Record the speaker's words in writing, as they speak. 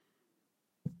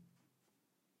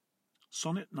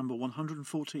Sonnet number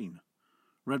 114,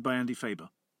 read by Andy Faber.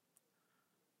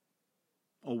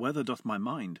 Or whether doth my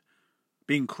mind,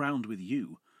 being crowned with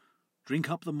you, drink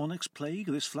up the monarch's plague,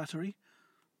 this flattery?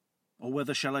 Or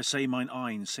whether shall I say mine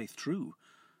eyne saith true,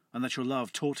 and that your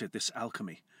love taught it this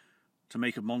alchemy, to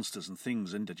make of monsters and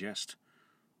things indigest?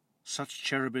 Such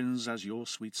cherubims as your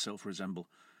sweet self resemble,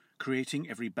 creating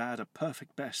every bad a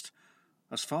perfect best,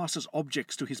 as fast as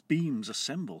objects to his beams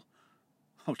assemble.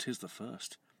 Oh, 'tis the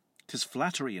first, 'tis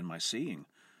flattery in my seeing,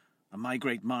 and my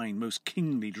great mind most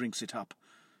kingly drinks it up.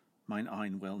 Mine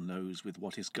eyne well knows with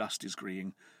what his gust is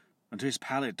greeing, and to his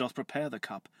palate doth prepare the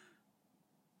cup.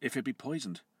 If it be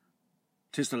poisoned,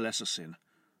 'tis the lesser sin,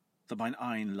 that mine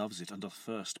eyne loves it and doth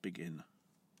first begin.